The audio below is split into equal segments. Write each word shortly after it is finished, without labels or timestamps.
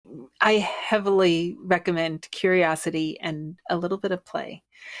I heavily recommend curiosity and a little bit of play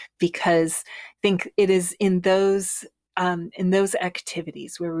because I think it is in those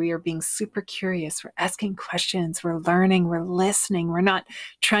activities where we are being super curious, we're asking questions, we're learning, we're listening, we're not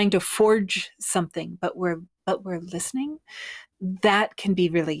trying to forge something, but we're listening. That can be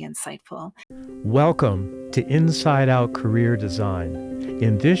really insightful. Welcome to Inside Out Career Design.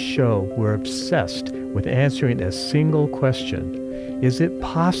 In this show, we're obsessed with answering a single question. Is it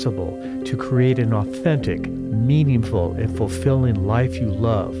possible to create an authentic, meaningful, and fulfilling life you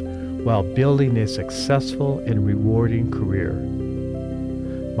love while building a successful and rewarding career?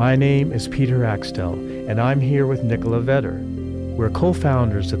 My name is Peter Axtell, and I'm here with Nicola Vetter. We're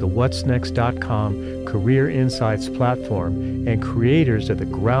co-founders of the whatsnext.com Career Insights platform and creators of the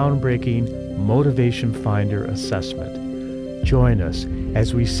groundbreaking Motivation Finder assessment. Join us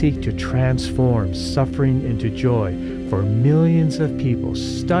as we seek to transform suffering into joy for millions of people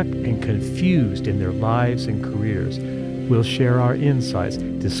stuck and confused in their lives and careers. We'll share our insights,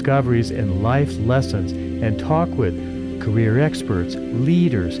 discoveries, and life lessons and talk with career experts,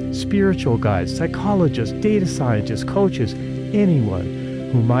 leaders, spiritual guides, psychologists, data scientists, coaches, anyone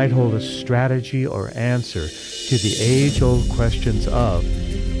who might hold a strategy or answer to the age-old questions of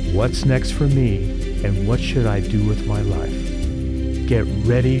what's next for me and what should I do with my life? Get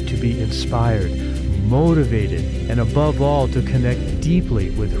ready to be inspired, motivated, and above all to connect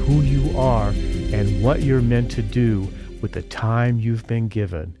deeply with who you are and what you're meant to do with the time you've been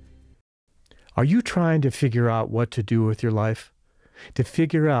given. Are you trying to figure out what to do with your life? To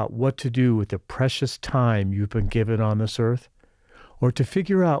figure out what to do with the precious time you've been given on this earth? Or to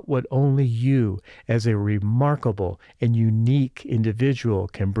figure out what only you, as a remarkable and unique individual,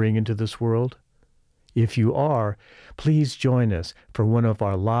 can bring into this world? If you are, please join us for one of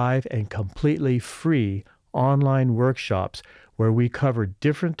our live and completely free online workshops where we cover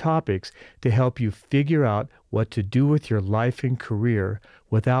different topics to help you figure out what to do with your life and career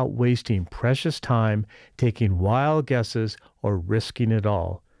without wasting precious time, taking wild guesses, or risking it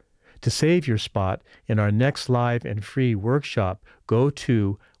all. To save your spot in our next live and free workshop, go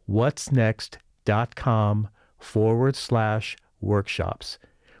to whatsnext.com/workshops.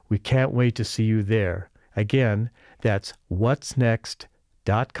 We can't wait to see you there. Again, that's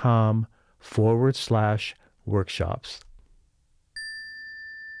whatsnext.com/workshops.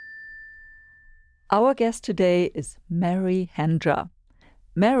 Our guest today is Mary Hendra.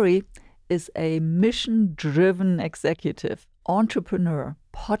 Mary is a mission-driven executive, entrepreneur,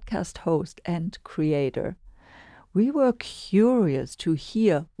 podcast host, and creator. We were curious to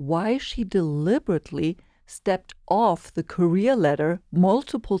hear why she deliberately stepped off the career ladder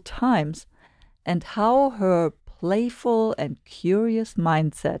multiple times and how her playful and curious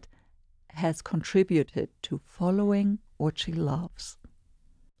mindset has contributed to following what she loves.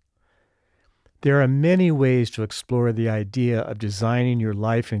 There are many ways to explore the idea of designing your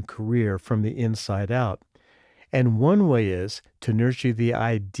life and career from the inside out. And one way is to nurture the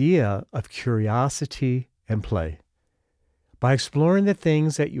idea of curiosity and play. By exploring the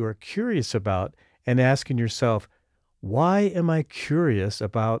things that you are curious about and asking yourself, why am I curious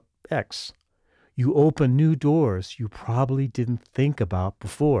about X? You open new doors you probably didn't think about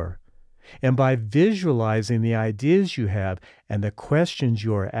before. And by visualizing the ideas you have and the questions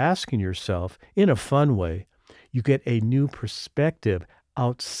you are asking yourself in a fun way, you get a new perspective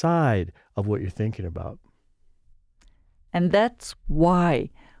outside of what you're thinking about. And that's why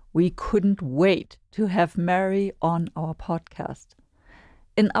we couldn't wait to have Mary on our podcast.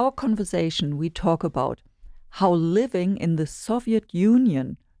 In our conversation, we talk about how living in the Soviet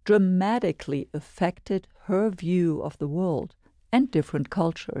Union dramatically affected her view of the world and different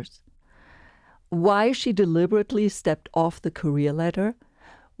cultures. Why she deliberately stepped off the career ladder,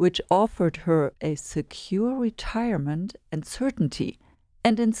 which offered her a secure retirement and certainty,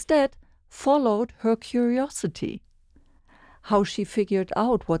 and instead followed her curiosity. How she figured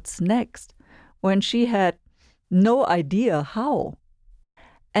out what's next when she had no idea how,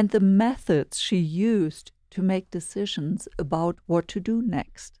 and the methods she used to make decisions about what to do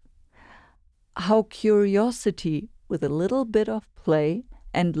next. How curiosity with a little bit of play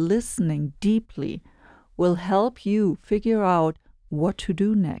and listening deeply will help you figure out what to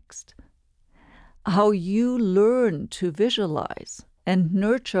do next. How you learn to visualize and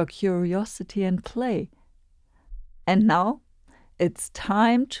nurture curiosity and play. And now it's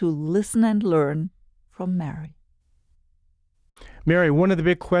time to listen and learn from Mary. Mary, one of the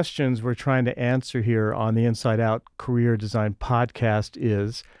big questions we're trying to answer here on the Inside Out Career Design podcast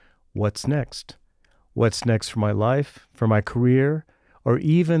is, what's next? What's next for my life, for my career, or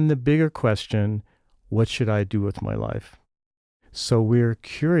even the bigger question, what should I do with my life? So we're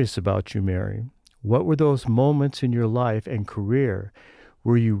curious about you, Mary. What were those moments in your life and career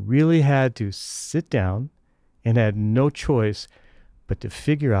where you really had to sit down and had no choice but to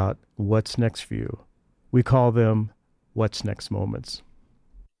figure out what's next for you? We call them what's next moments.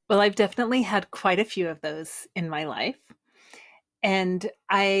 Well, I've definitely had quite a few of those in my life. And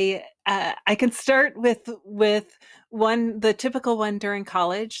I can start with one, the typical one during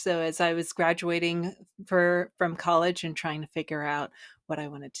college. So as I was graduating from college and trying to figure out what I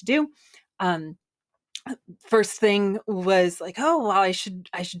wanted to do, um, first thing was like, oh well, I should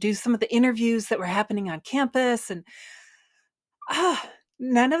do some of the interviews that were happening on campus, and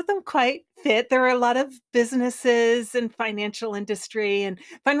none of them quite fit. There were a lot of businesses and financial industry, and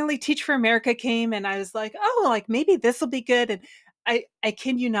finally Teach for America came, and I was like, "Oh, like maybe this will be good." And I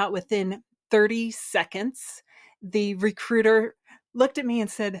kid you not, within 30 seconds, the recruiter looked at me and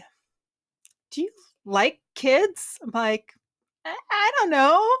said, "Do you like kids?" I'm like, I don't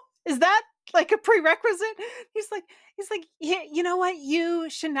know. Is that like a prerequisite?" He's like, "Yeah, you know what? You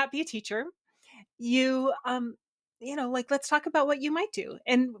should not be a teacher. You like, let's talk about what you might do."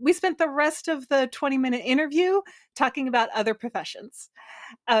 And we spent the rest of the 20-minute interview talking about other professions.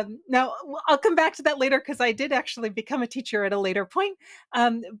 Now I'll come back to that later because I did actually become a teacher at a later point.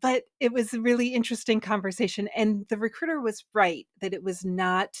 But it was a really interesting conversation, and the recruiter was right that it was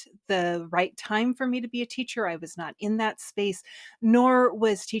not the right time for me to be a teacher. I was not in that space, nor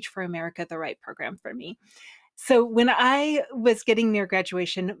was Teach for America the right program for me. So when I was getting near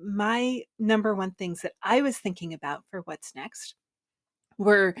graduation, my number one things that I was thinking about for what's next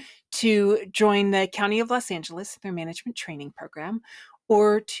were to join the County of Los Angeles, their management training program,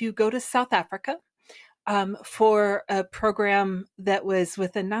 or to go to South Africa for a program that was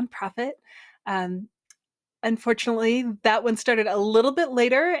with a nonprofit. Um, Unfortunately, that one started a little bit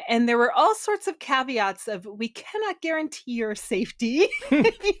later, and there were all sorts of caveats of, we cannot guarantee your safety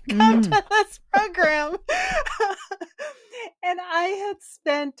if you come Mm. to this program. And I had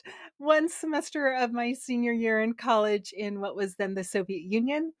spent one semester of my senior year in college in what was then the Soviet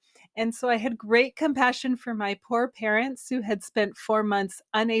Union. And so I had great compassion for my poor parents who had spent 4 months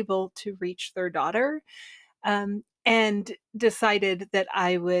unable to reach their daughter, and decided that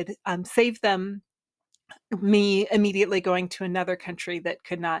I would save them me immediately going to another country that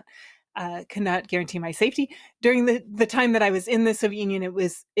could not guarantee my safety. During the time that I was in the Soviet Union,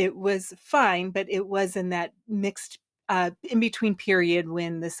 it was fine, but it was in that mixed in between period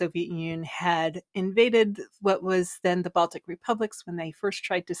when the Soviet Union had invaded what was then the Baltic republics when they first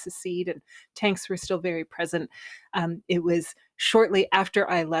tried to secede, and tanks were still very present. It was shortly after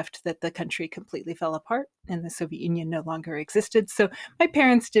I left that the country completely fell apart and the Soviet Union no longer existed. So my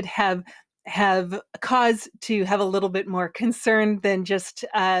parents did have a cause to have a little bit more concern than just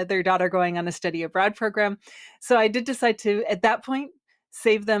their daughter going on a study abroad program. So I did decide to, at that point,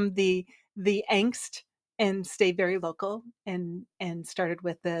 save them the angst and stay very local, and started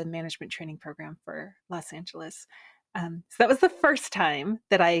with the management training program for Los Angeles. So that was the first time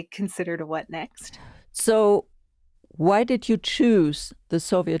that I considered a what next. So, why did you choose the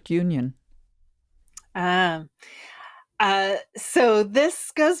Soviet Union? Um, so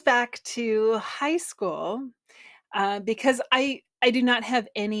this goes back to high school. Because I do not have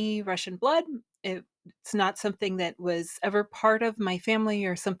any Russian blood. It's not something that was ever part of my family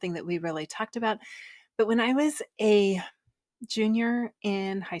or something that we really talked about. But when I was a junior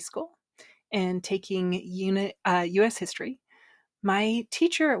in high school and taking U.S. history, my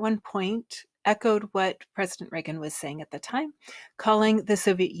teacher at one point echoed what President Reagan was saying at the time, calling the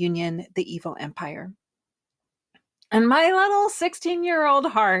Soviet Union the evil empire. And my little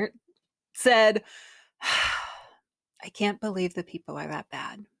 16-year-old heart said, I can't believe the people are that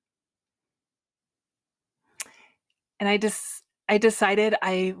bad. And I decided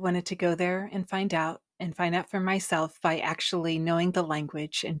I wanted to go there and find out for myself by actually knowing the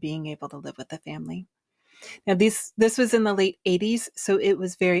language and being able to live with the family. Now this was in the late 80s, so it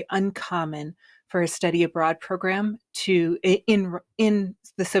was very uncommon for a study abroad program to in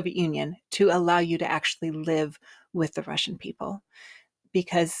the Soviet Union to allow you to actually live with the Russian people,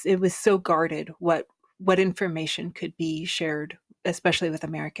 because it was so guarded what information could be shared, especially with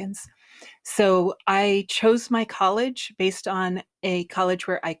Americans. So I chose my college based on a college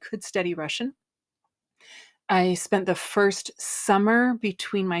where I could study Russian. I spent the first summer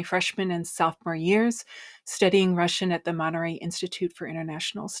between my freshman and sophomore years studying Russian at the Monterey Institute for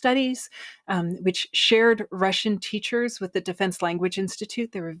International Studies, which shared Russian teachers with the Defense Language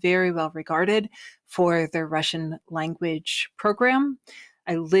Institute. They were very well regarded for their Russian language program.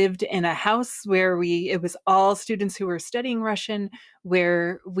 I lived in a house where it was all students who were studying Russian,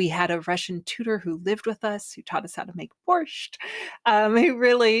 where we had a Russian tutor who lived with us, who taught us how to make borscht, who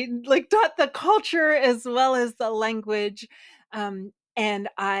really like taught the culture as well as the language. And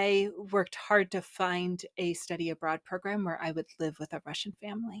I worked hard to find a study abroad program where I would live with a Russian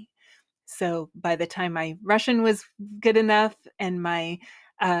family. So by the time my Russian was good enough and my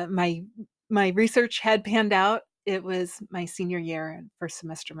research had panned out, it was my senior year and first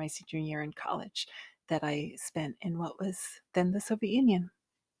semester, my senior year in college, that I spent in what was then the Soviet Union.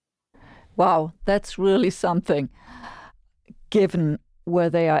 Wow, that's really something, given where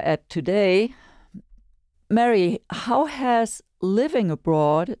they are at today. Mary, how has living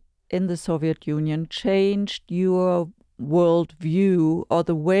abroad in the Soviet Union changed your world view or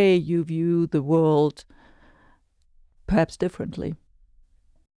the way you view the world perhaps differently?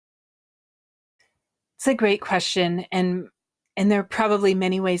 It's a great question. And there are probably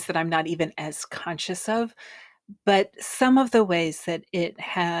many ways that I'm not even as conscious of, but some of the ways that it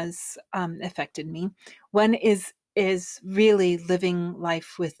has affected me. One is really living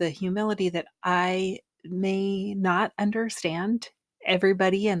life with the humility that I may not understand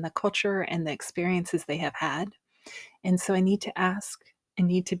everybody and the culture and the experiences they have had. And so I need to ask, I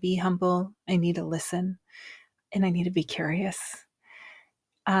need to be humble, I need to listen, and I need to be curious.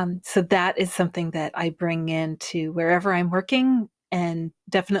 So that is something that I bring into wherever I'm working, and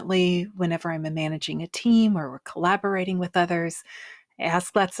definitely whenever I'm managing a team or we're collaborating with others. I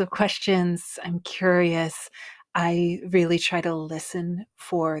ask lots of questions. I'm curious. I really try to listen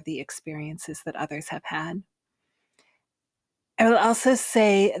for the experiences that others have had. I will also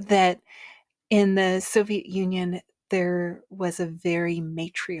say that in the Soviet Union, there was a very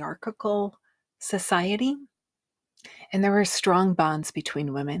matriarchal society, and there were strong bonds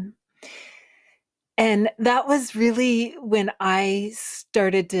between women. And that was really when I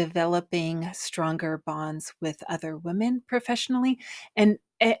started developing stronger bonds with other women professionally. And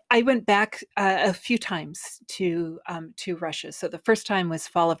I went back a few times to Russia. So the first time was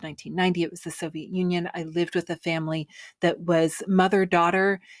fall of 1990. It was the Soviet Union. I lived with a family that was mother,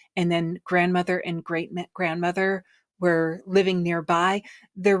 daughter, and then grandmother and great grandmother were living nearby.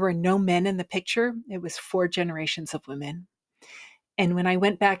 There were no men in the picture. It was 4 generations of women. And when I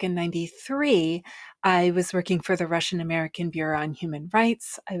went back in 93, I was working for the Russian American Bureau on Human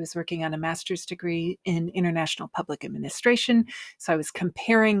Rights. I was working on a master's degree in international public administration. So I was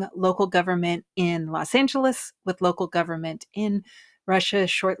comparing local government in Los Angeles with local government in Russia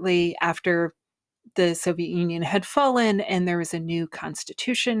shortly after the Soviet Union had fallen and there was a new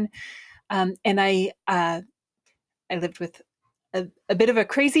constitution. And I lived with a bit of a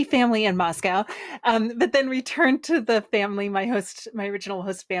crazy family in Moscow, but then returned to the family, my original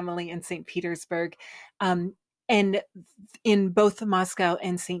host family in St. Petersburg. And in both Moscow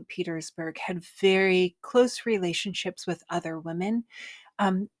and St. Petersburg, had very close relationships with other women,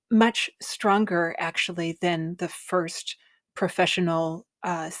 much stronger actually than the first professional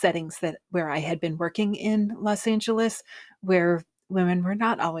settings where I had been working in Los Angeles, where women were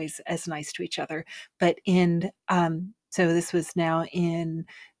not always as nice to each other. But so this was now in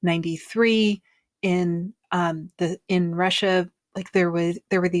 93 in Russia. Like there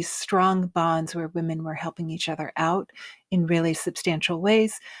were these strong bonds where women were helping each other out in really substantial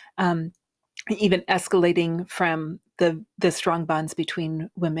ways, even escalating from the strong bonds between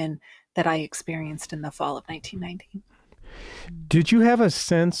women that I experienced in the fall of 1990. Did you have a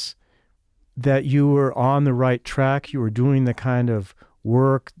sense that you were on the right track? You were doing the kind of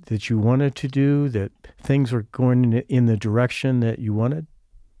work that you wanted to do, that things were going in the direction that you wanted?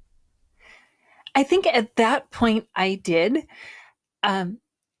 I think at that point I did. Um,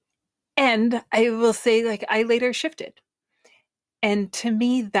 and I will say, like, I later shifted. And to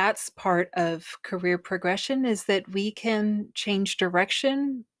me, that's part of career progression, is that we can change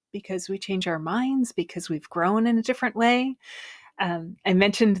direction because we change our minds, because we've grown in a different way. I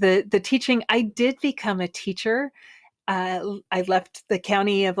mentioned the teaching. I did become a teacher. I left the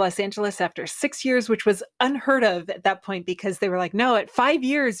county of Los Angeles after 6 years, which was unheard of at that point, because they were like, no, at 5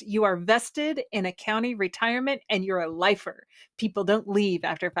 years, you are vested in a county retirement and you're a lifer. People don't leave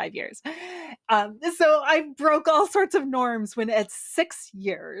after 5 years. So I broke all sorts of norms when at 6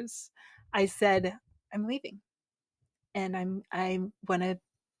 years, I said, I'm leaving and I want to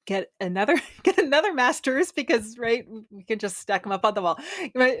get another get another master's, because right, we can just stack them up on the wall.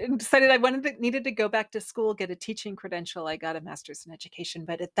 I decided I needed to go back to school, get a teaching credential. I got a master's in education,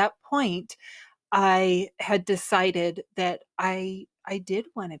 but at that point I had decided that I did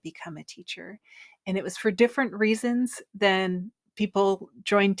want to become a teacher, and it was for different reasons than people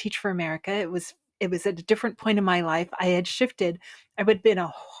joined Teach for America. it was at a different point in my life. I had shifted. I would have been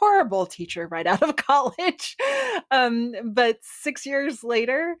a horrible teacher right out of college. But 6 years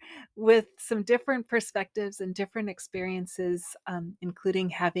later, with some different perspectives and different experiences, including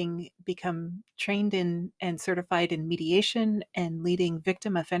having become trained in and certified in mediation and leading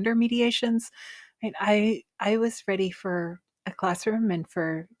victim offender mediations, right, I was ready for a classroom and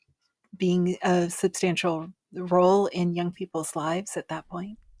for being a substantial role in young people's lives at that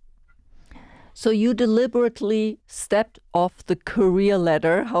point. So you deliberately stepped off the career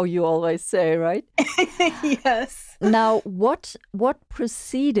ladder, how you always say, right? Yes. Now, what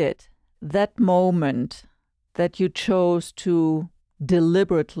preceded that moment that you chose to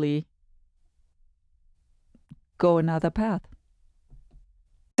deliberately go another path?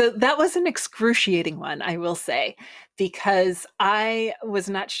 So that was an excruciating one, I will say, because I was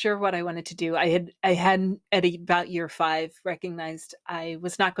not sure what I wanted to do. I had at about year 5 recognized I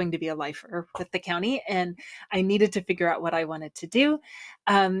was not going to be a lifer with the county, and I needed to figure out what I wanted to do.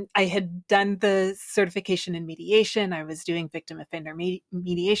 I had done the certification in mediation. I was doing victim offender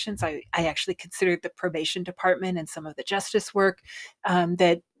mediations. I actually considered the probation department and some of the justice work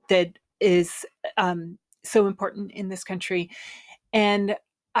that is so important in this country. And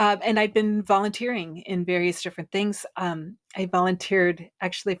I'd been volunteering in various different things. I volunteered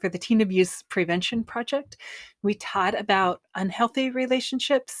actually for the Teen Abuse Prevention Project. We taught about unhealthy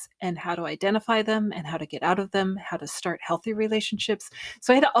relationships and how to identify them and how to get out of them, how to start healthy relationships.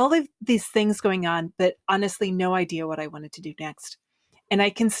 So I had all of these things going on, but honestly, no idea what I wanted to do next. And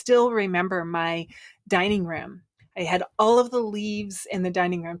I can still remember my dining room. I had all of the leaves in the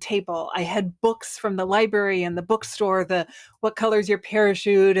dining room table. I had books from the library and the bookstore, the what color's your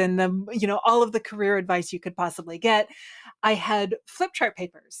parachute and all of the career advice you could possibly get. I had flip chart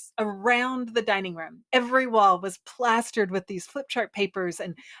papers around the dining room. Every wall was plastered with these flip chart papers,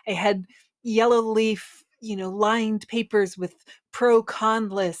 and I had yellow leaf, lined papers with pro con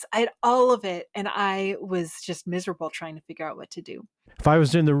lists. I had all of it, and I was just miserable trying to figure out what to do. If I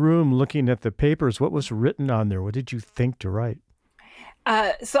was in the room looking at the papers, what was written on there? What did you think to write?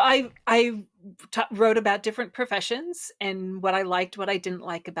 So I wrote about different professions and what I liked, what I didn't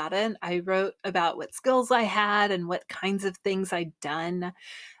like about it. I wrote about what skills I had and what kinds of things I'd done.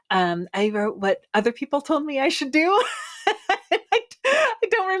 I wrote what other people told me I should do. I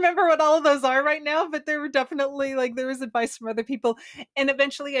don't remember what all of those are right now, but there were definitely there was advice from other people. And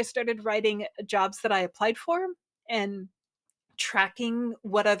eventually I started writing jobs that I applied for and tracking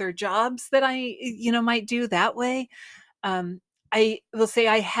what other jobs that I, might do that way. I will say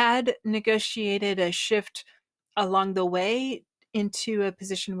I had negotiated a shift along the way into a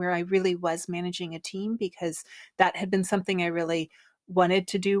position where I really was managing a team, because that had been something I really wanted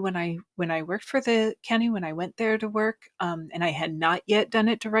to do when I worked for the county, when I went there to work, and I had not yet done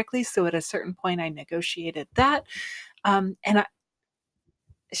it directly. So at a certain point, I negotiated that, and I,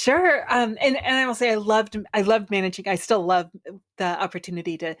 sure. And I will say I loved managing. I still love the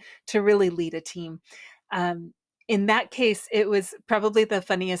opportunity to really lead a team. Um, in that case, it was probably the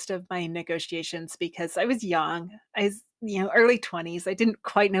funniest of my negotiations because I was young. I was, early 20s. I didn't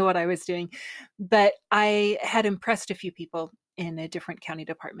quite know what I was doing, but I had impressed a few people in a different county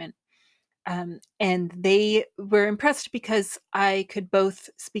department. And they were impressed because I could both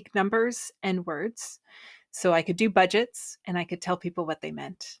speak numbers and words. So I could do budgets and I could tell people what they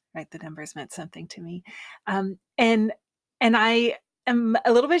meant, right? The numbers meant something to me. And I am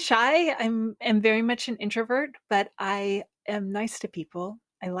a little bit shy. Am very much an introvert, but I am nice to people.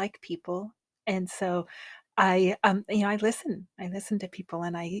 I like people. And so I listen to people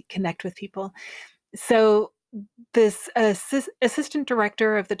and I connect with people. So this assistant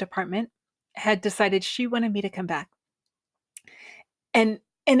director of the department had decided she wanted me to come back. And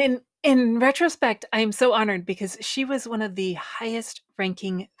in retrospect, I am so honored because she was one of the highest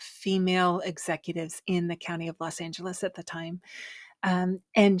ranking female executives in the county of Los Angeles at the time.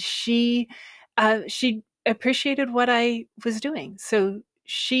 And she appreciated what I was doing. So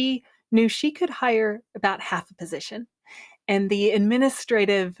she knew she could hire about half a position, and the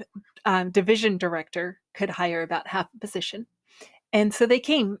administrative division director could hire about half a position. And so they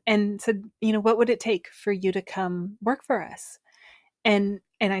came and said, what would it take for you to come work for us? And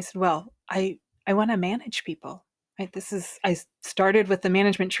I said, well, I want to manage people. Right? I started with the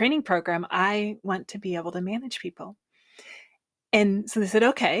management training program. I want to be able to manage people. And so they said,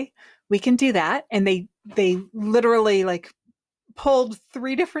 okay, we can do that. And they literally pulled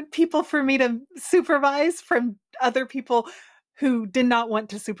 3 different people for me to supervise from other people who did not want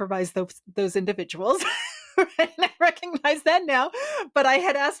to supervise those individuals. recognize that now. But I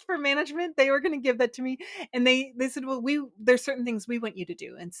had asked for management; they were going to give that to me, and they said, "Well, there's certain things we want you to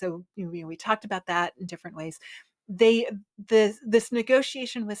do," and so we talked about that in different ways. This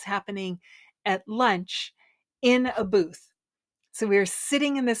negotiation was happening at lunch in a booth. So we were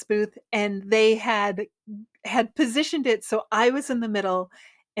sitting in this booth, and they had positioned it so I was in the middle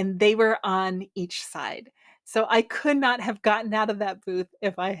and they were on each side. So I could not have gotten out of that booth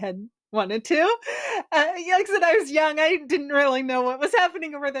if I had wanted to. Like I said, I was young. I didn't really know what was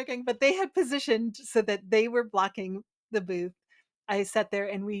happening or where they're going, but they had positioned so that they were blocking the booth. I sat there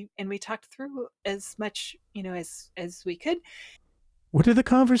and we talked through as much, as we could. What did the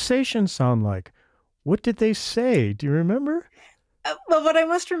conversation sound like? What did they say? Do you remember? Well, what I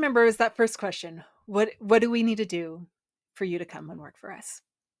most remember is that first question: What do we need to do for you to come and work for us?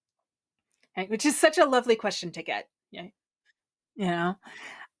 Right? Which is such a lovely question to get. Yeah, you know.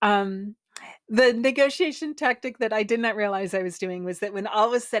 Um, the negotiation tactic that I did not realize I was doing was that when all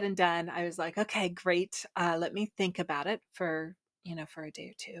was said and done, I was like, okay, great. Let me think about it for for a day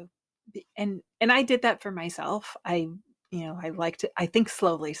or two, and I did that for myself. I like to. I think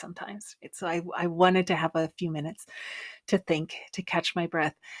slowly sometimes. So I wanted to have a few minutes to think, to catch my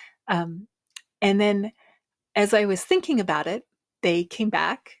breath. And then as I was thinking about it, they came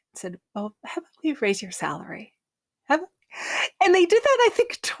back and said, well, how about we raise your salary? And they did that, I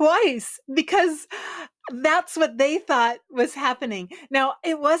think, twice because that's what they thought was happening. Now,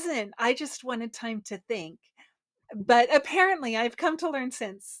 it wasn't. I just wanted time to think. But apparently, I've come to learn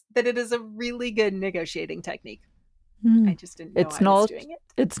since that it is a really good negotiating technique. I just didn't know I was doing it.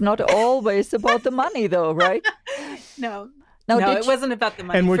 It's not always about the money, though, right? No. Now, no, it wasn't about the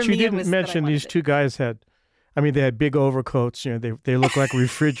money. And what For you me, didn't mention, these two guys had, they had big overcoats. They look like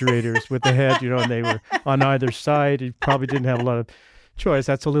refrigerators with the head, and they were on either side. You probably didn't have a lot of choice.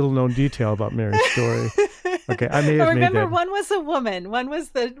 That's a little known detail about Mary's story. Okay, I may have made that. One was a woman. One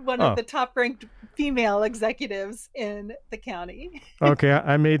was one of the top-ranked female executives in the county. Okay,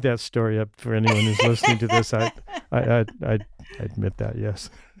 I made that story up for anyone who's listening to this. I admit that, yes.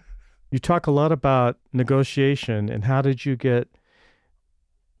 You talk a lot about negotiation, and how did you get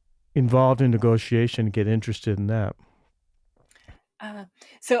involved in negotiation, get interested in that?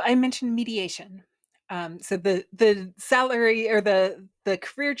 So I mentioned mediation. So the salary or the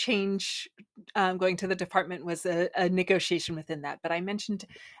career change going to the department was a negotiation within that. But I mentioned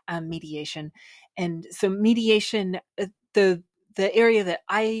mediation, and so mediation, the area that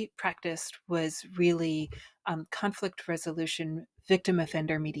I practiced was really conflict resolution, victim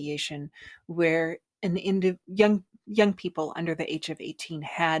offender mediation, where young people under the age of 18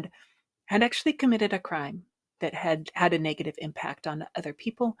 had actually committed a crime that had a negative impact on other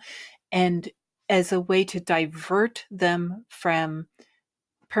people, and as a way to divert them from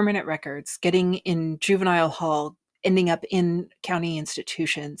permanent records, getting in juvenile hall, ending up in county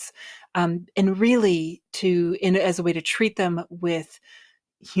institutions, and really as a way to treat them with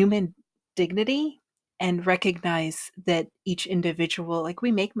human dignity and recognize that each individual, like,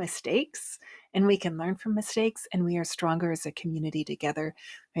 we make mistakes and we can learn from mistakes, and we are stronger as a community together.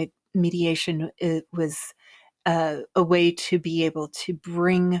 Right? Mediation was a way to be able to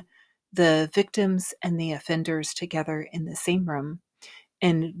bring the victims and the offenders together in the same room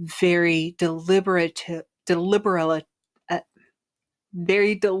and very deliberately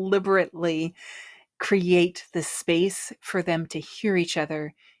create the space for them to hear each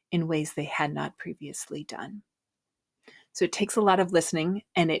other in ways they had not previously done. So it takes a lot of listening,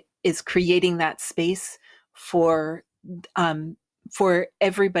 and it is creating that space for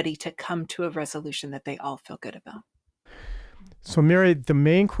everybody to come to a resolution that they all feel good about. So, Mary, the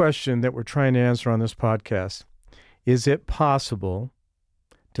main question that we're trying to answer on this podcast: is it possible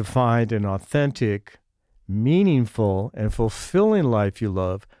to find an authentic, meaningful, and fulfilling life you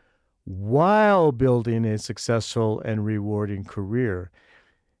love while building a successful and rewarding career?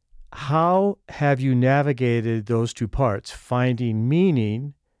 How have you navigated those two parts, finding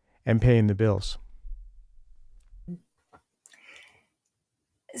meaning and paying the bills?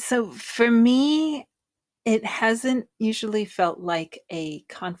 So for me, it hasn't usually felt like a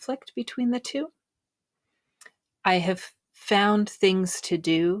conflict between the two. I have found things to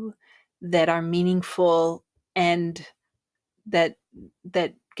do that are meaningful and that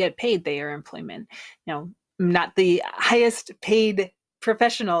get paid their employment. Now, I'm not the highest paid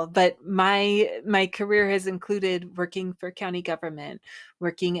professional, but my career has included working for county government,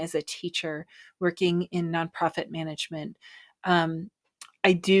 working as a teacher, working in nonprofit management.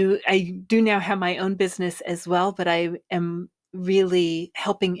 I do now have my own business as well, but I am really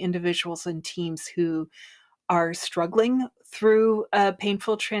helping individuals and teams who are struggling through a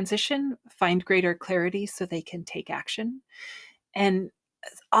painful transition find greater clarity so they can take action. And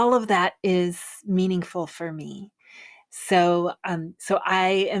all of that is meaningful for me. So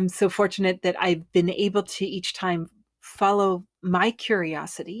I am so fortunate that I've been able to each time follow my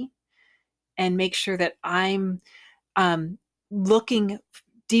curiosity and make sure that I'm looking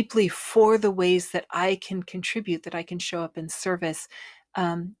deeply for the ways that I can contribute, that I can show up in service,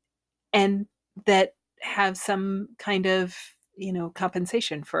 um, and that have some kind of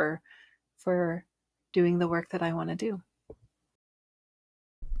compensation for doing the work that I want to do.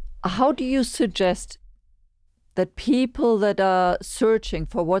 How do you suggest that people that are searching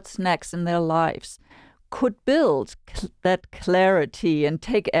for what's next in their lives could build that clarity and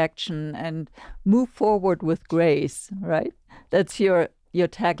take action and move forward with grace, right? That's your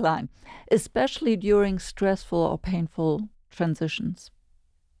tagline, especially during stressful or painful transitions.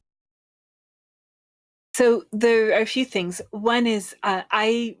 So there are a few things. One is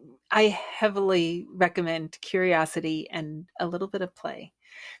I heavily recommend curiosity and a little bit of play,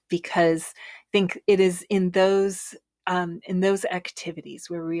 because I think it is in those activities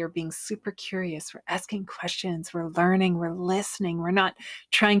where we are being super curious, we're asking questions, we're learning, we're listening, we're not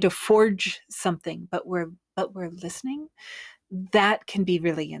trying to forge something, but we're listening. That can be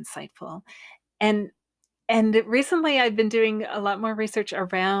really insightful. And and recently I've been doing a lot more research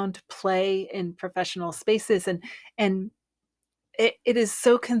around play in professional spaces, and it is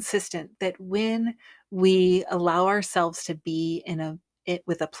so consistent that when we allow ourselves to be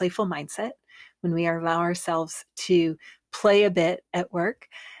with a playful mindset, when we allow ourselves to play a bit at work,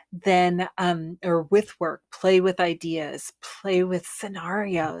 then or with work, play with ideas, play with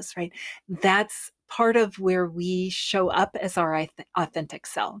scenarios, right? That's part of where we show up as our authentic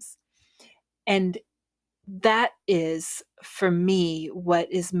selves. And that is, for me, what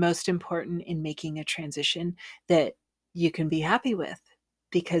is most important in making a transition that you can be happy with,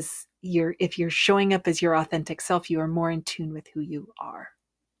 because if you're showing up as your authentic self, you are more in tune with who you are.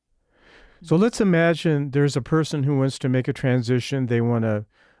 So let's imagine there's a person who wants to make a transition. They want to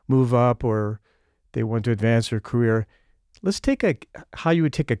move up or they want to advance their career. Let's take how you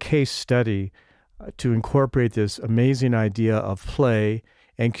would take a case study to incorporate this amazing idea of play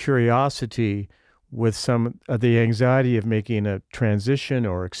and curiosity with some of the anxiety of making a transition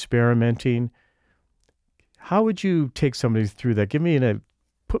or experimenting. How would you take somebody through that?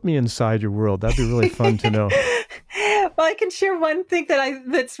 Put me inside your world. That'd be really fun to know. Well, I can share one thing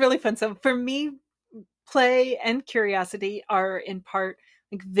that's really fun. So for me, play and curiosity are in part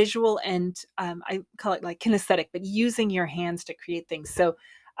like visual and I call it like kinesthetic, but using your hands to create things. So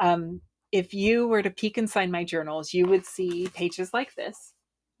um, if you were to peek inside my journals, you would see pages like this,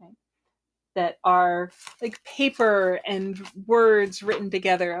 right, that are like paper and words written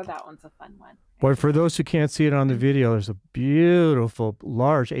together. Oh, that one's a fun one. Boy, for those who can't see it on the video, there's a beautiful,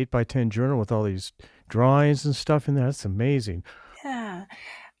 large 8x10 journal with all these drawings and stuff in there. That's amazing. Yeah.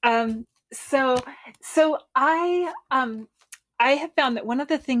 Um, so I have found that one of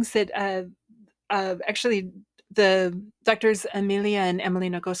the things that actually the doctors Amelia and Emily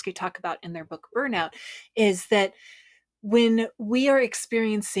Nagoski talk about in their book Burnout is that when we are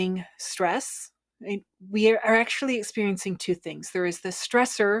experiencing stress, right, we are actually experiencing two things. There is the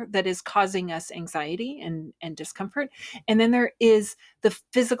stressor that is causing us anxiety and discomfort. And then there is the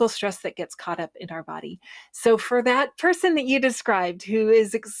physical stress that gets caught up in our body. So for that person that you described who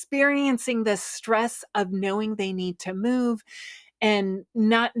is experiencing the stress of knowing they need to move and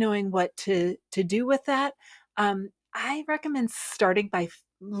not knowing what to do with that, I recommend starting by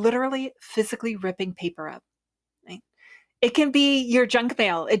literally physically ripping paper up. Right? It can be your junk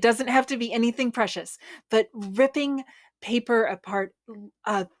mail. It doesn't have to be anything precious, but ripping paper apart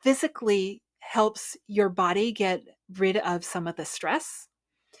physically helps your body get rid of some of the stress.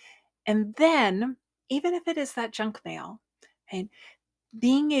 And then, even if it is that junk mail, and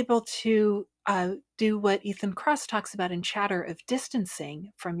being able to do what Ethan Kross talks about in Chatter of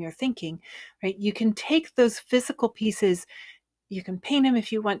distancing from your thinking, right? You can take those physical pieces, you can paint them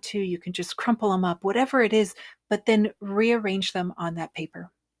if you want to, you can just crumple them up, whatever it is, but then rearrange them on that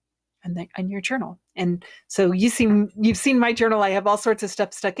paper and on your journal. And so you've seen my journal. I have all sorts of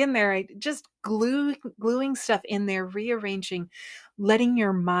stuff stuck in there. I just gluing stuff in there, rearranging, letting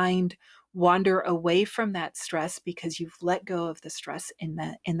your mind wander away from that stress because you've let go of the stress in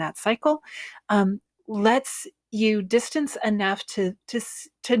that cycle. Lets you distance enough to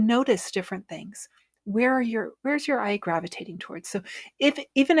notice different things. Where's your eye gravitating towards? So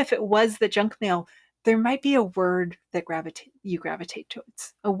even if it was the junk mail, there might be a word that you gravitate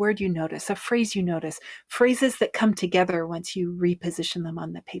towards, a word you notice, a phrase you notice, phrases that come together once you reposition them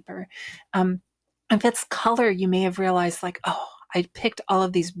on the paper. If it's color, you may have realized like, oh, I picked all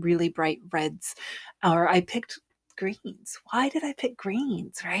of these really bright reds, or I picked greens. Why did I pick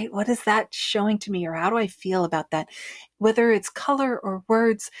greens, right? What is that showing to me, or how do I feel about that? Whether it's color or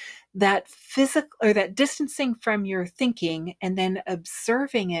words, that physical or that distancing from your thinking and then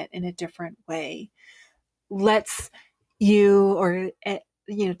observing it in a different way lets you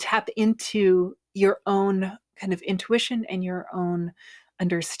tap into your own kind of intuition and your own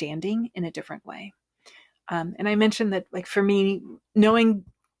understanding in a different way. And I mentioned that, like, for me, knowing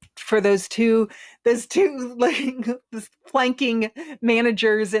for those two like flanking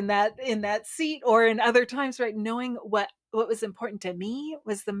managers in that seat, or in other times, right, knowing what was important to me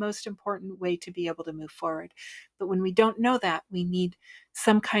was the most important way to be able to move forward. But when we don't know that, we need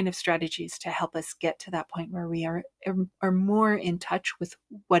some kind of strategies to help us get to that point where we are more in touch with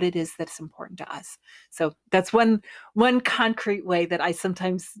what it is that's important to us. So that's one concrete way that I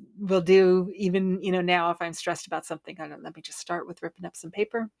sometimes will do, even now, if I'm stressed about something. Let me just start with ripping up some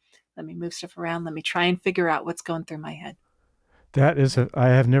paper. Let me move stuff around. Let me try and figure out what's going through my head. I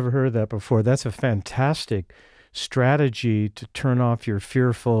have never heard that before. That's a fantastic strategy to turn off your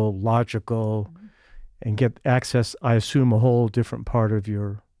fearful, logical, and get access, I assume, a whole different part of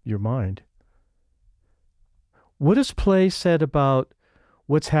your mind. What has play said about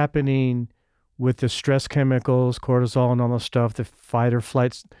what's happening with the stress chemicals, cortisol and all the stuff, the fight or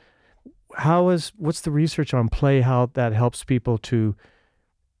flights? What's the research on play, how that helps people to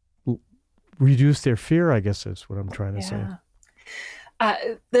reduce their fear, I guess is what I'm trying to say.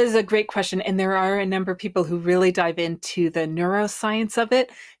 That is a great question. And there are a number of people who really dive into the neuroscience of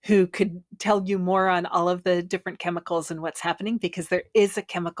it, who could tell you more on all of the different chemicals and what's happening, because there is a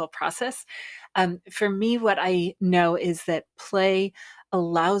chemical process. For me, what I know is that play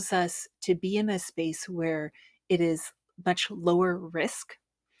allows us to be in a space where it is much lower risk.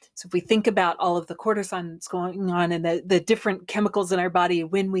 So if we think about all of the cortisol that's going on and the different chemicals in our body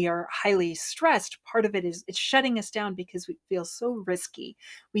when we are highly stressed, part of it is it's shutting us down because we feel so risky.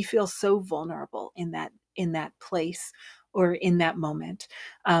 We feel so vulnerable in that place or in that moment.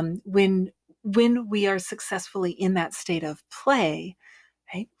 When we are successfully in that state of play,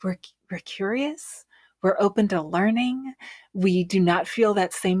 right, we're curious. We're open to learning. We do not feel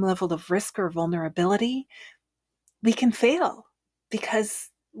that same level of risk or vulnerability. We can fail because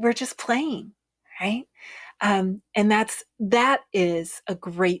we're just playing, right? And that is a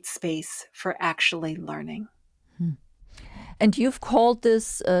great space for actually learning. And you've called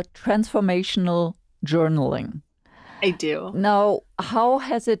this transformational journaling. I do. Now, how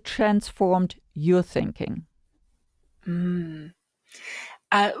has it transformed your thinking? So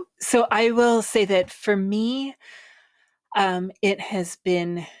I will say that for me, it has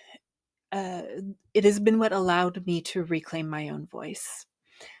been what allowed me to reclaim my own voice.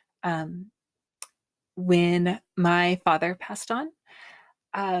 When my father passed on,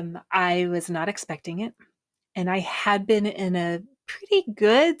 I was not expecting it. And I had been in a pretty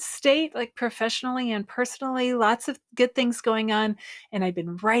good state, like professionally and personally, lots of good things going on. And I'd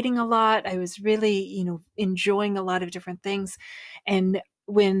been writing a lot. I was really, enjoying a lot of different things. And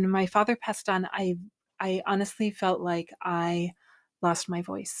when my father passed on, I honestly felt like I lost my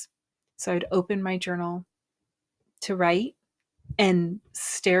voice. So I'd open my journal to write and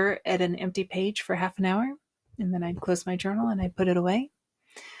stare at an empty page for half an hour. And then I'd close my journal and I'd put it away.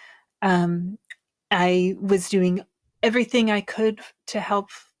 I was doing everything I could to help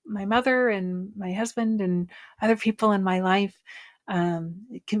my mother and my husband and other people in my life.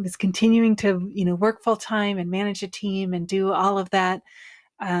 Was continuing to, work full time and manage a team and do all of that.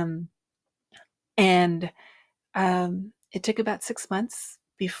 And it took about 6 months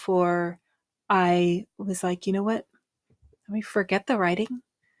before I was like, you know what? Let me forget the writing.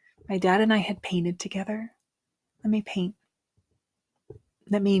 My dad and I had painted together. Let me paint.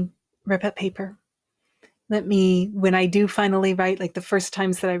 Let me rip up paper. When I do finally write, like the first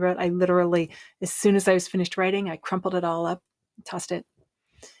times that I wrote, I literally, as soon as I was finished writing, I crumpled it all up, tossed it.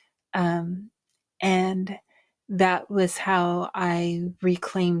 And that was how I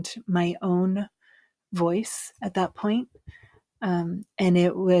reclaimed my own voice at that point. And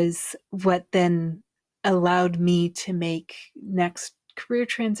it was what then allowed me to make next career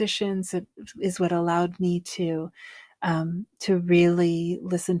transitions. It is what allowed me to really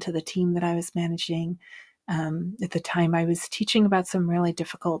listen to the team that I was managing. At the time, I was teaching about some really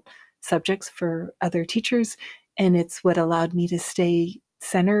difficult subjects for other teachers, and it's what allowed me to stay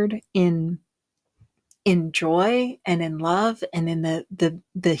centered in joy and in love and in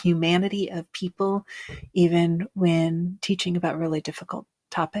the humanity of people, even when teaching about really difficult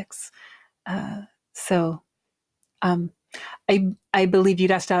topics. So I believe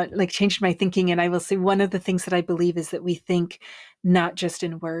you'd asked out, like, changed my thinking. And I will say one of the things that I believe is that we think not just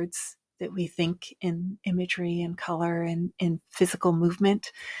in words, that we think in imagery and color and in physical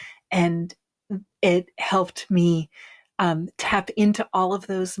movement. And it helped me tap into all of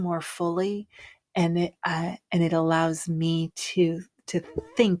those more fully. And it allows me to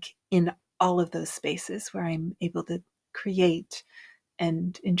think in all of those spaces where I'm able to create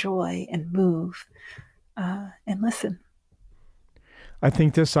and enjoy and move and listen. I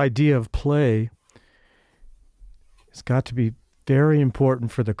think this idea of play has got to be very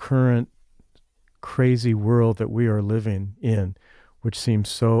important for the current crazy world that we are living in, which seems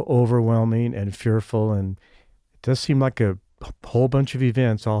so overwhelming and fearful. And it does seem like a whole bunch of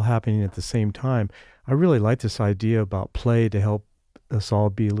events all happening at the same time. I really like this idea about play to help us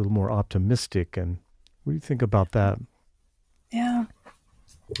all be a little more optimistic. And what do you think about that? Yeah.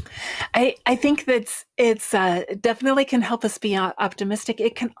 I think that it's definitely can help us be optimistic.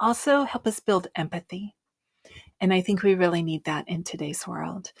 It can also help us build empathy. And I think we really need that in today's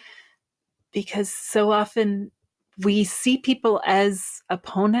world, because so often we see people as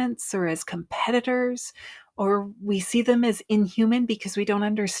opponents or as competitors, or we see them as inhuman because we don't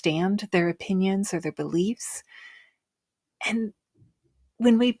understand their opinions or their beliefs. And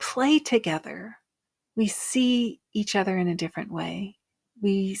when we play together, we see each other in a different way.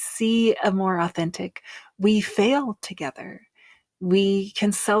 We see a more authentic. We fail together. We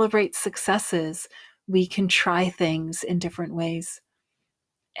can celebrate successes. We can try things in different ways.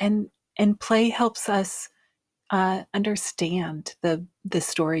 And and play helps us understand the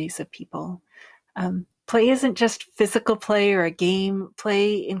stories of people. Play isn't just physical play or a game.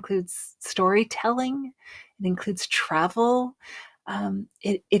 Play includes storytelling. It includes travel.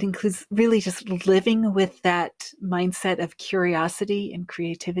 It includes really just living with that mindset of curiosity and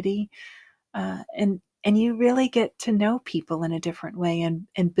creativity, and you really get to know people in a different way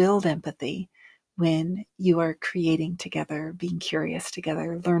and build empathy when you are creating together, being curious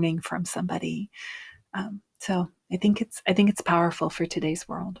together, learning from somebody. So I think it's powerful for today's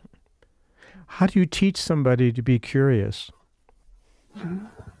world. How do you teach somebody to be curious?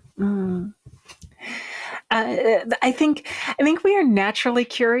 Mm. I think we are naturally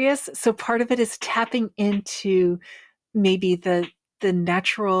curious. So part of it is tapping into maybe the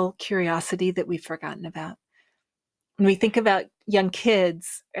natural curiosity that we've forgotten about. When we think about young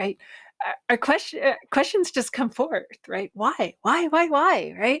kids, right? Our questions just come forth, right? Why,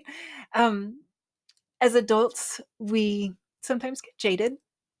 right? Um, as adults, we sometimes get jaded.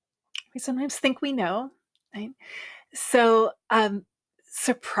 We sometimes think we know, right? So,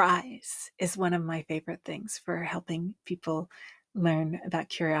 surprise is one of my favorite things for helping people learn about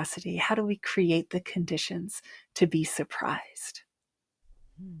curiosity. How do we create the conditions to be surprised?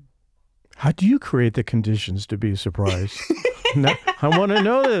 How do you create the conditions to be surprised? Now, I want to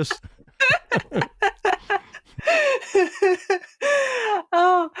know this.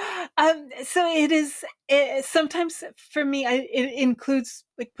 Oh, so sometimes for me, it includes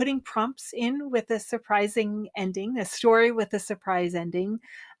like putting prompts in with a surprising ending, a story with a surprise ending,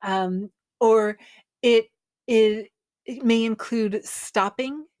 um, or it, it it may include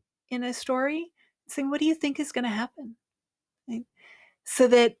stopping in a story, saying, "What do you think is going to happen?" Right? So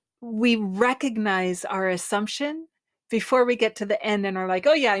that we recognize our assumption before we get to the end and are like,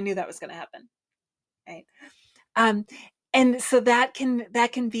 "Oh yeah, I knew that was going to happen." Right? Um, and so that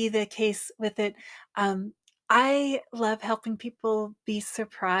can be the case with it. Um, I love helping people be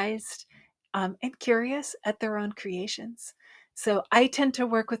surprised and curious at their own creations. So I tend to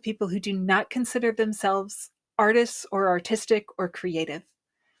work with people who do not consider themselves artists or artistic or creative.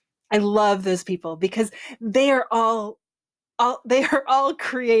 I love those people because they are all they are all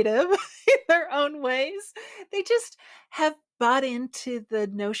creative in their own ways. They just have bought into the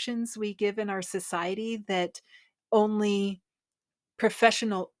notions we give in our society that only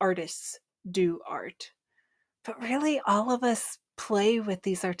professional artists do art. But really, all of us play with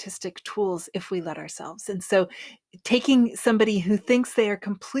these artistic tools if we let ourselves. And so, taking somebody who thinks they are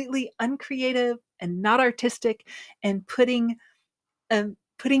completely uncreative and not artistic and putting an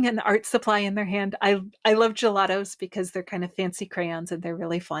art supply in their hand. I love gelatos because they're kind of fancy crayons and they're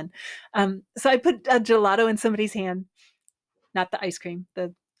really fun. So I put a gelato in somebody's hand, not the ice cream,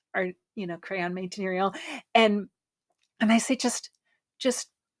 the art, crayon material, and I say just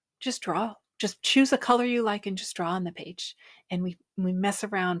just draw. Just choose a color you like and just draw on the page. And we mess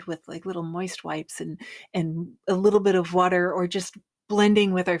around with like little moist wipes and a little bit of water or just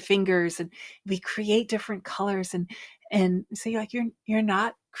blending with our fingers, and we create different colors and so like you're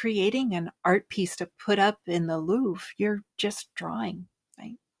not creating an art piece to put up in the Louvre. You're just drawing,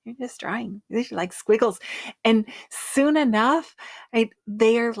 right? You're just drawing. These are like squiggles. And soon enough,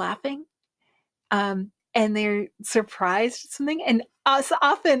 they are laughing, and they're surprised at something. And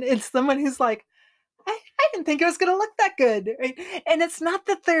often it's someone who's like, I didn't think it was going to look that good. Right? And it's not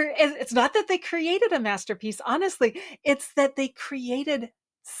that they created a masterpiece. Honestly, it's that they created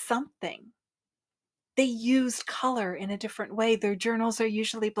something. They used color in a different way. Their journals are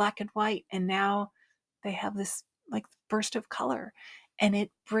usually black and white, and now they have this like burst of color, and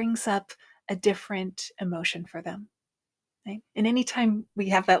it brings up a different emotion for them. Right? And anytime we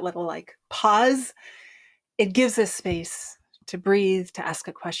have that little like pause, it gives us space to breathe, to ask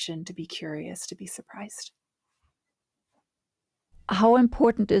a question, to be curious, to be surprised. How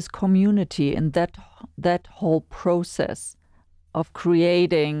important is community in that whole process of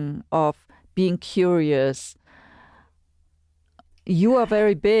creating, of being curious? You are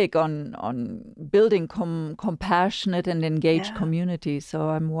very big on building compassionate and engaged communities. So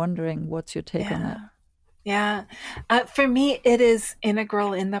I'm wondering, what's your take on that? Yeah. For me, it is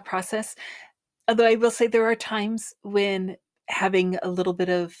integral in the process. Although I will say there are times when having a little bit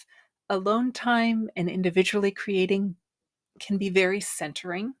of alone time and individually creating can be very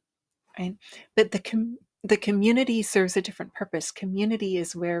centering, right? But the community serves a different purpose. Community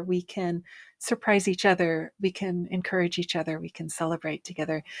is where we can surprise each other, we can encourage each other, we can celebrate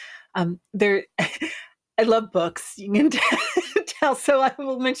together. There, I love books. You can tell. So I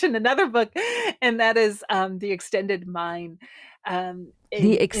will mention another book, and that is The Extended Mind. The In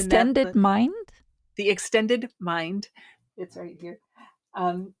that Extended book, Mind? The Extended Mind. It's right here.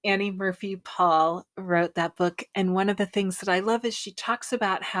 Annie Murphy Paul wrote that book. And one of the things that I love is she talks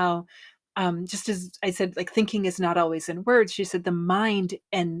about how, just as I said, like thinking is not always in words. She said the mind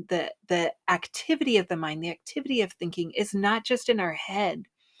and the activity of the mind, the activity of thinking is not just in our head.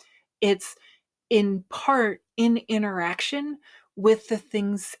 It's in part in interaction with the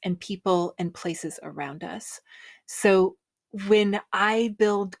things and people and places around us. So when I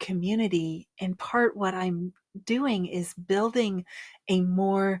build community, in part what I'm doing is building a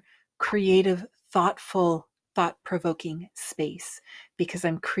more creative, thoughtful, thought-provoking space, because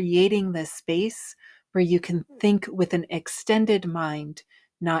I'm creating this space where you can think with an extended mind,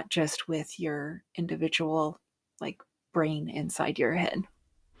 not just with your individual like brain inside your head.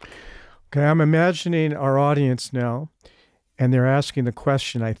 Okay, I'm imagining our audience now, and they're asking the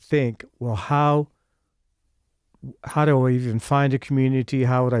question, I think, well, how do I even find a community?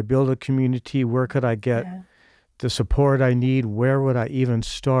 How would I build a community? Where could I get the support I need? Where would I even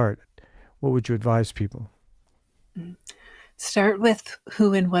start? What would you advise people? Start with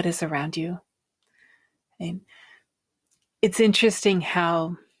who and what is around you. And it's interesting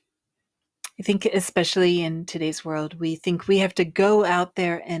how I think, especially in today's world, we think we have to go out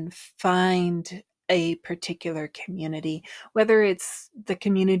there and find a particular community, whether it's the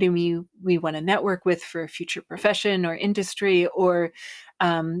community we want to network with for a future profession or industry, or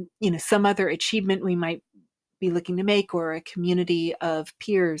some other achievement we might be looking to make, or a community of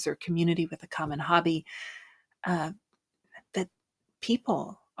peers or community with a common hobby. That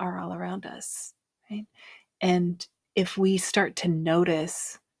people are all around us, right? And if we start to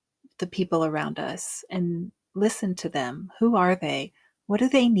notice the people around us and listen to them, who are they? What do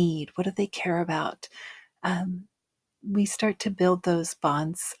they need? What do they care about? We start to build those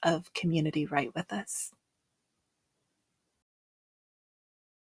bonds of community right with us.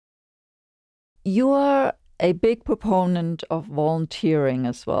 You are a big proponent of volunteering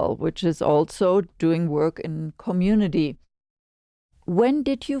as well, which is also doing work in community. When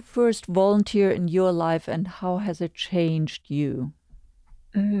did you first volunteer in your life, and how has it changed you?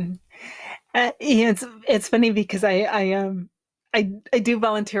 It's funny because I do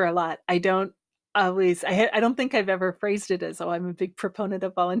volunteer a lot. I don't always. I don't think I've ever phrased it as, "Oh, I'm a big proponent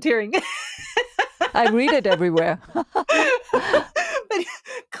of volunteering." I read it everywhere. But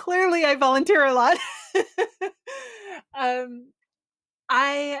clearly, I volunteer a lot. um,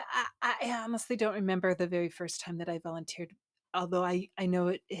 I honestly don't remember the very first time that I volunteered, although I know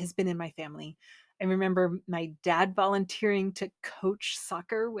it has been in my family. I remember my dad volunteering to coach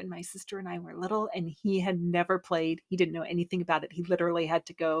soccer when my sister and I were little, and he had never played. He didn't know anything about it. He literally had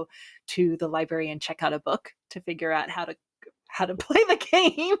to go to the library and check out a book to figure out how to play the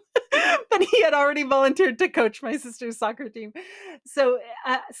game. But he had already volunteered to coach my sister's soccer team. So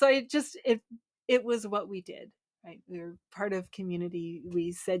it was what we did. Right. We were part of community.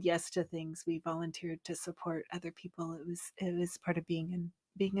 We said yes to things. We volunteered to support other people. It was part of being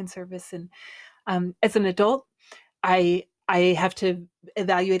in service. And as an adult, I have to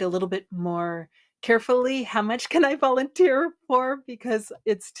evaluate a little bit more carefully how much can I volunteer for, because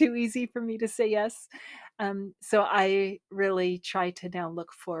it's too easy for me to say yes. So I really try to now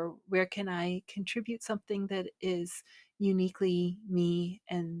look for where can I contribute something that is uniquely me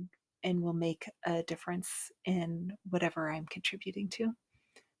and will make a difference in whatever I'm contributing to.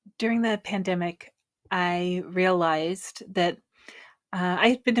 During the pandemic, I realized that I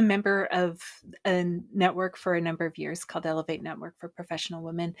had been a member of a network for a number of years called Elevate Network for Professional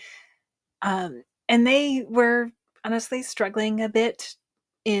Women. And they were honestly struggling a bit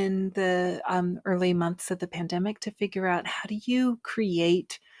in the early months of the pandemic to figure out how do you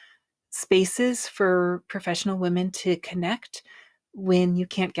create spaces for professional women to connect when you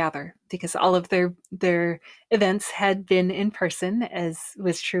can't gather, because all of their events had been in person, as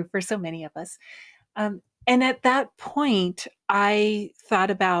was true for so many of us. And at that point, I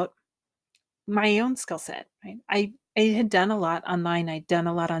thought about my own skill set. Right? I had done a lot online. I'd done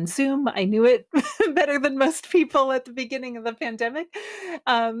a lot on Zoom. I knew it better than most people at the beginning of the pandemic,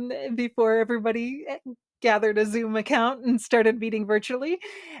 before everybody gathered a Zoom account and started meeting virtually.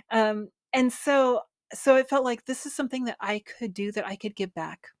 And so it felt like this is something that I could do, that I could give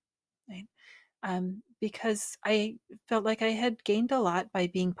back. Right? Because I felt like I had gained a lot by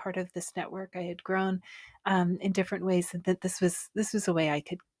being part of this network. I had grown in different ways, and that this was a way I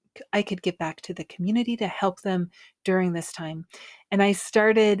could give back to the community to help them during this time. And I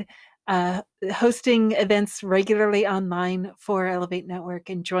started hosting events regularly online for Elevate Network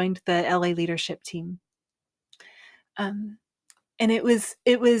and joined the LA leadership team. Um, and it was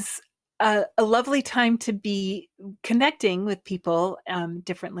a lovely time to be connecting with people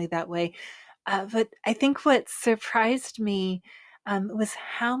differently that way. But I think what surprised me was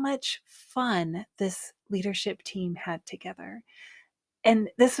how much fun this leadership team had together. And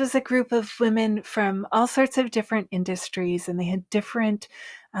this was a group of women from all sorts of different industries, and they had different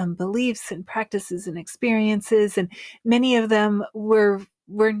beliefs and practices and experiences. And many of them were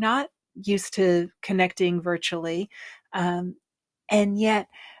not used to connecting virtually, um, and yet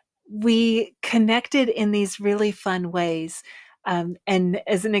we connected in these really fun ways. And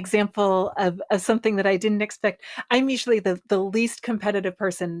as an example of something that I didn't expect, I'm usually the least competitive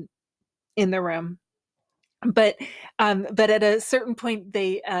person in the room. But at a certain point,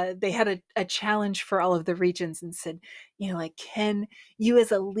 they had a challenge for all of the regions and said, like, can you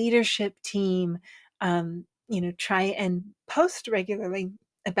as a leadership team, try and post regularly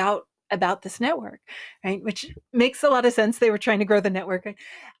about this network, right? Which makes a lot of sense. They were trying to grow the network,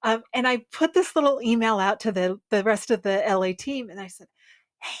 and I put this little email out to the rest of the LA team, and I said,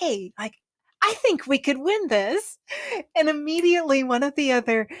 hey, like, I think we could win this. And immediately one of the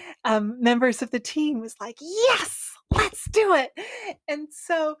other members of the team was like, yes, let's do it. And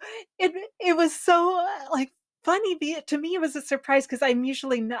so it was so like funny. To me, it was a surprise because I'm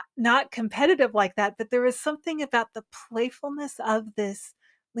usually not competitive like that. But there was something about the playfulness of this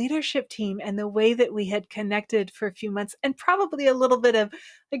leadership team and the way that we had connected for a few months, and probably a little bit of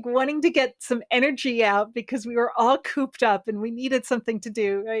like wanting to get some energy out because we were all cooped up and we needed something to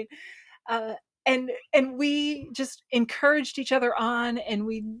do, right? uh, and we just encouraged each other on, and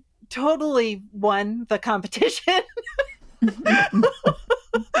we totally won the competition.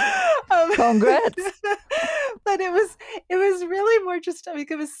 Congrats. But it was really more just, I mean,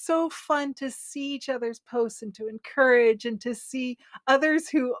 it was so fun to see each other's posts and to encourage and to see others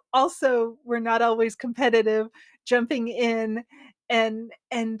who also were not always competitive jumping in and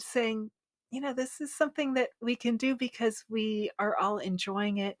saying, this is something that we can do because we are all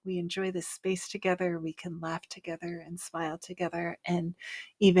enjoying it. We enjoy this space together. We can laugh together and smile together. And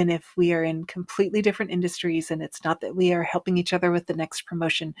even if we are in completely different industries, and it's not that we are helping each other with the next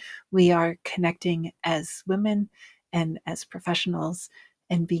promotion, we are connecting as women and as professionals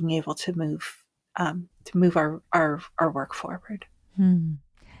and being able to move our work forward.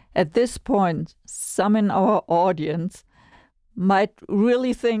 At this point, some in our audience might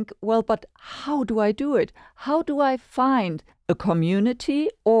really think, well, but how do I do it? How do I find a community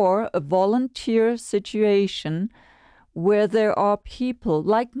or a volunteer situation where there are people,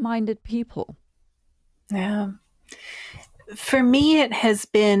 like-minded people? Yeah. For me, it has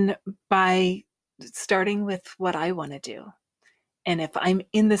been by starting with what I want to do. And if I'm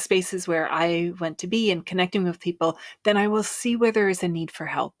in the spaces where I want to be and connecting with people, then I will see where there is a need for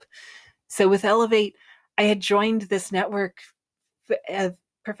help. So with Elevate, I had joined this network of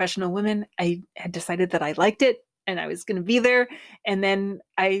professional women. I had decided that I liked it and I was going to be there. And then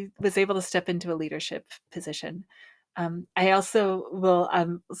I was able to step into a leadership position. I also will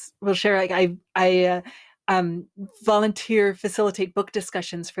share, like, I volunteer, facilitate book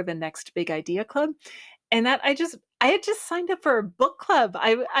discussions for the Next Big Idea Club. And that I had just signed up for a book club.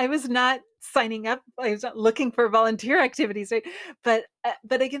 I was not signing up. I was not looking for volunteer activities, right? But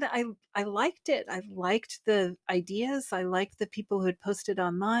again, I liked it. I liked the ideas. I liked the people who had posted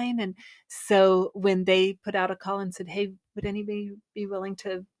online. And so when they put out a call and said, "Hey, would anybody be willing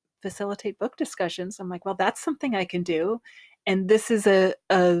to facilitate book discussions?" I'm like, well, that's something I can do. And this is a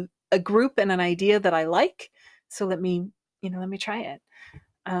group and an idea that I like. So let me try it.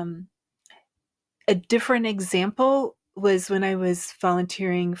 A different example was when I was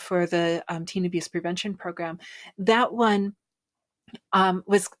volunteering for the teen abuse prevention program. That one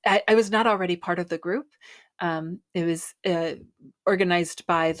was I was not already part of the group. It was organized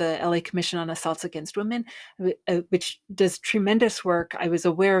by the LA Commission on Assaults Against Women, which does tremendous work. I was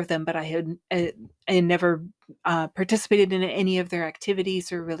aware of them, but I had never participated in any of their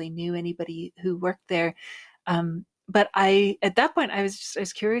activities or really knew anybody who worked there. But at that point, I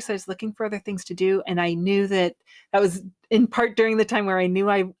was curious. I was looking for other things to do. And I knew that was in part during the time where I knew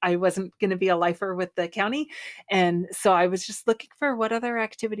I wasn't going to be a lifer with the county. And so I was just looking for what other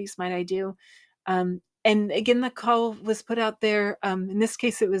activities might I do. And again, the call was put out there. In this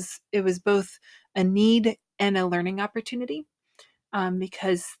case, it was both a need and a learning opportunity.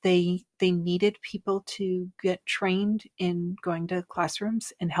 Because they needed people to get trained in going to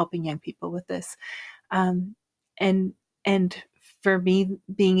classrooms and helping young people with this. And for me,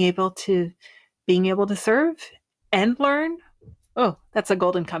 being able to serve and learn, oh, that's a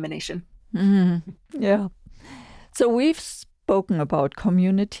golden combination. Yeah. So we've spoken about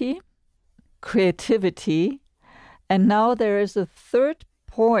community, creativity, and now there is a third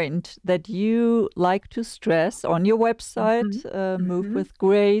point that you like to stress on your website, Move with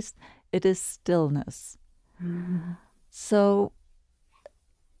Grace. It is stillness. So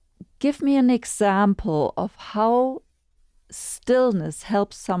give me an example of how stillness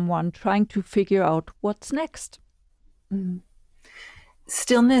helps someone trying to figure out what's next.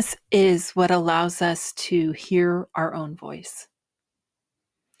 Stillness is what allows us to hear our own voice.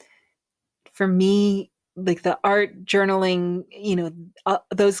 For me, like the art, journaling,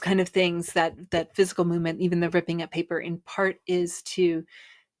 those kind of things, that physical movement, even the ripping at paper, in part is to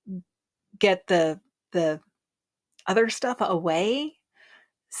get the other stuff away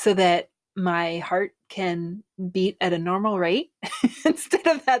so that my heart can beat at a normal rate instead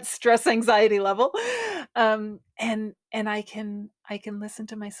of that stress anxiety level. And I can listen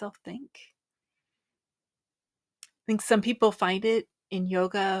to myself think. I think some people find it in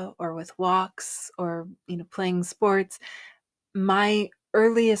yoga or with walks or, playing sports. My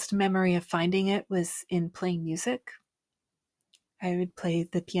earliest memory of finding it was in playing music. I would play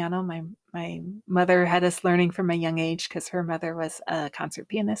the piano. My mother had us learning from a young age because her mother was a concert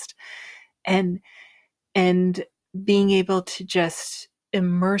pianist. And being able to just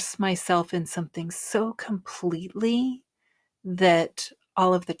immerse myself in something so completely that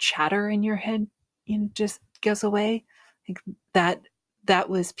all of the chatter in your head just goes away. I think that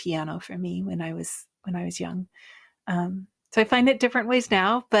was piano for me when I was young. So I find it different ways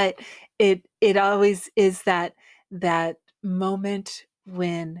now, but it always is that moment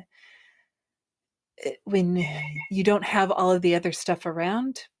when you don't have all of the other stuff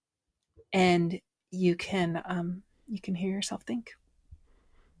around, and you can hear yourself think.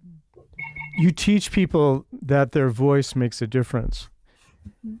 You teach people that their voice makes a difference.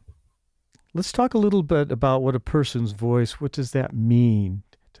 Let's talk a little bit about what a person's voice, what does that mean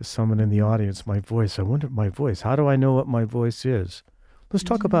to someone in the audience? My voice, I wonder my voice. How do I know what my voice is? Let's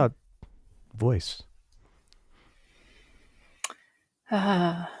talk about voice.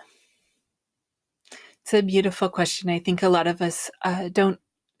 It's a beautiful question. I think a lot of us don't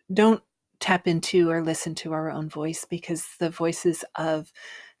tap into or listen to our own voice because the voices of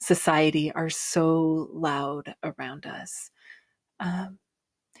society are so loud around us. I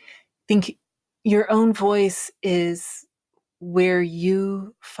think your own voice is where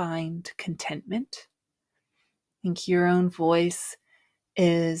you find contentment. I think your own voice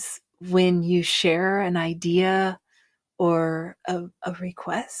is when you share an idea or a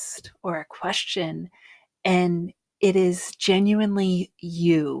request or a question, and it is genuinely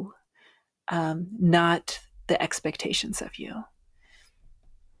you, not the expectations of you.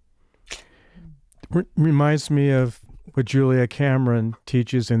 Reminds me of what Julia Cameron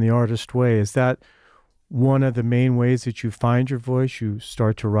teaches in The Artist Way. Is that one of the main ways that you find your voice? You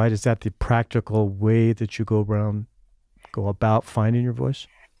start to write? Is that the practical way that you go about finding your voice?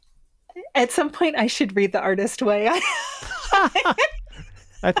 At some point, I should read The Artist Way.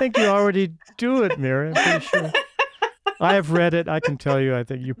 I think you already do it, Mary. I'm pretty sure. I have read it. I can tell you, I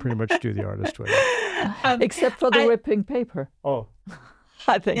think you pretty much do The Artist Way. Except for the ripping paper. Oh.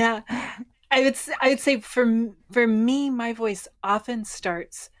 I think. Yeah. I would say for me, my voice often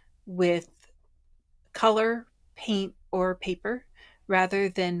starts with color, paint, or paper rather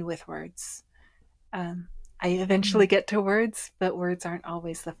than with words. I eventually get to words, but words aren't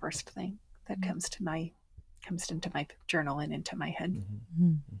always the first thing that comes into my journal and into my head.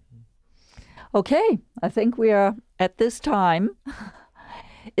 Mm-hmm. Okay, I think we are at this time.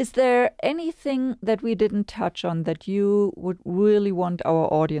 Is there anything that we didn't touch on that you would really want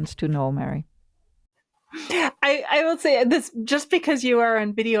our audience to know, Mary? I will say this, just because you are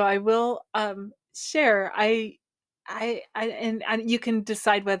on video, I will share. And you can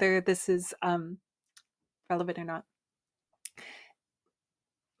decide whether this is relevant or not.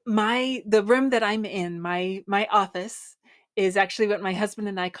 The room that I'm in, my office, is actually what my husband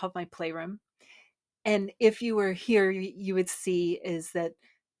and I call my playroom. And if you were here, you would see is that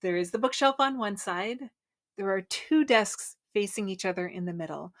there is the bookshelf on one side. There are two desks facing each other in the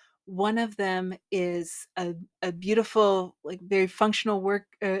middle. One of them is a beautiful, like very functional work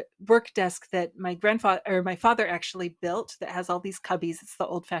desk that my father actually built, that has all these cubbies. It's the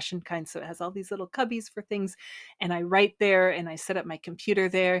old-fashioned kind, so it has all these little cubbies for things. And I write there, and I set up my computer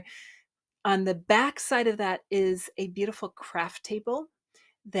there. On the back side of that is a beautiful craft table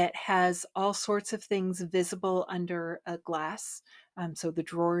that has all sorts of things visible under a glass. So the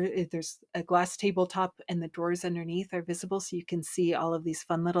drawer, there's a glass tabletop, and the drawers underneath are visible, so you can see all of these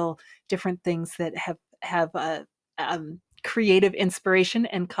fun little different things that have a creative inspiration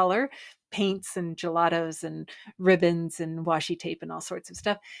and color, paints and gelatos and ribbons and washi tape and all sorts of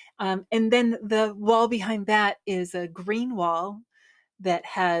stuff. And then the wall behind that is a green wall that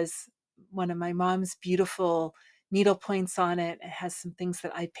has one of my mom's beautiful needle points on it. It has some things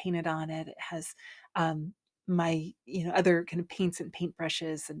that I painted on it. It has my other kind of paints and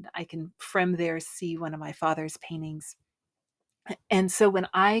paintbrushes, and I can from there see one of my father's paintings. And so when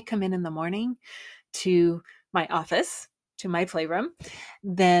I come in the morning to my office, to my playroom,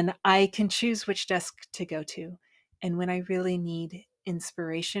 then I can choose which desk to go to. And when I really need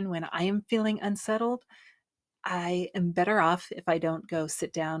inspiration, when I am feeling unsettled, I am better off if I don't go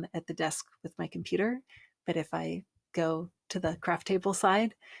sit down at the desk with my computer, but if I go to the craft table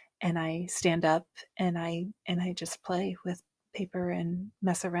side and I stand up and I just play with paper and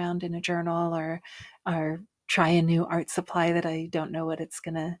mess around in a journal, or try a new art supply that I don't know what it's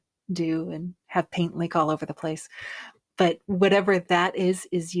going to do and have paint leak all over the place. But whatever that is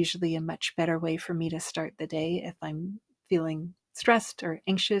usually a much better way for me to start the day if I'm feeling stressed or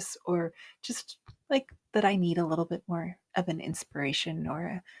anxious, or just like that I need a little bit more of an inspiration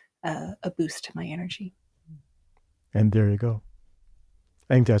or a boost to my energy. And there you go.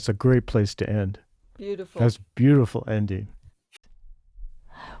 I think that's a great place to end. Beautiful. That's beautiful ending.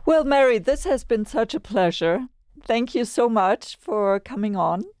 Well, Mary, this has been such a pleasure. Thank you so much for coming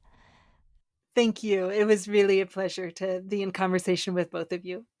on. Thank you. It was really a pleasure to be in conversation with both of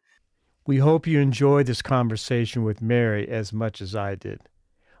you. We hope you enjoyed this conversation with Mary as much as I did.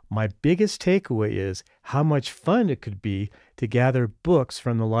 My biggest takeaway is how much fun it could be to gather books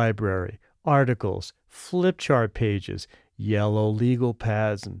from the library, articles, flip chart pages, yellow legal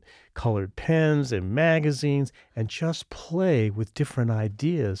pads, and colored pens and magazines, and just play with different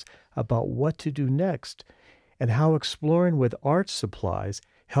ideas about what to do next, and how exploring with art supplies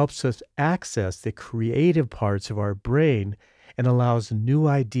helps us access the creative parts of our brain and allows new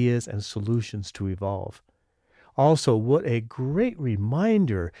ideas and solutions to evolve. Also, what a great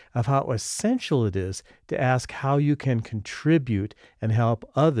reminder of how essential it is to ask how you can contribute and help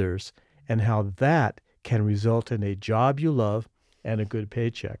others, and how that can result in a job you love and a good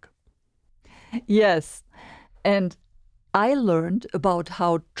paycheck. Yes, and I learned about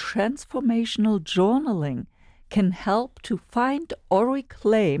how transformational journaling can help to find or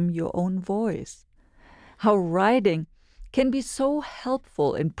reclaim your own voice. How writing can be so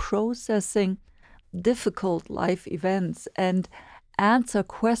helpful in processing difficult life events and answer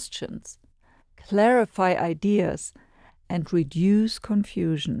questions, clarify ideas, and reduce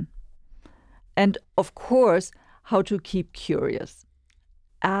confusion. And of course, how to keep curious.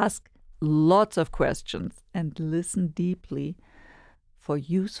 Ask lots of questions and listen deeply for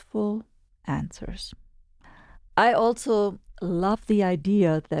useful answers. I also love the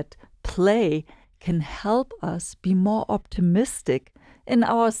idea that play can help us be more optimistic in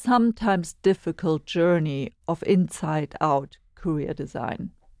our sometimes difficult journey of inside-out career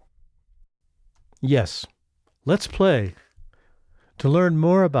design. Yes, let's play. To learn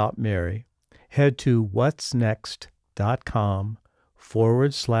more about Mary, head to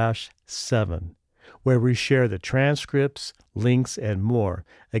whatsnext.com/7, where we share the transcripts, links, and more.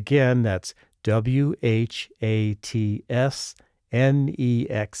 Again, that's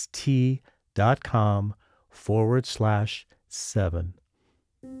whatsnext.com/7.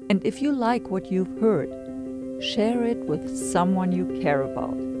 And if you like what you've heard, share it with someone you care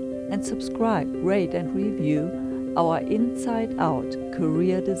about. And subscribe, rate, and review our Inside Out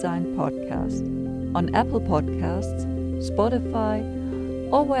Career Design podcast on Apple Podcasts, Spotify,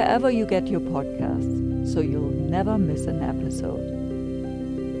 or wherever you get your podcasts, so you'll never miss an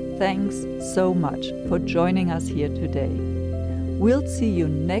episode. Thanks so much for joining us here today. We'll see you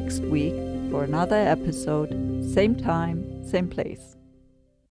next week for another episode, same time, same place.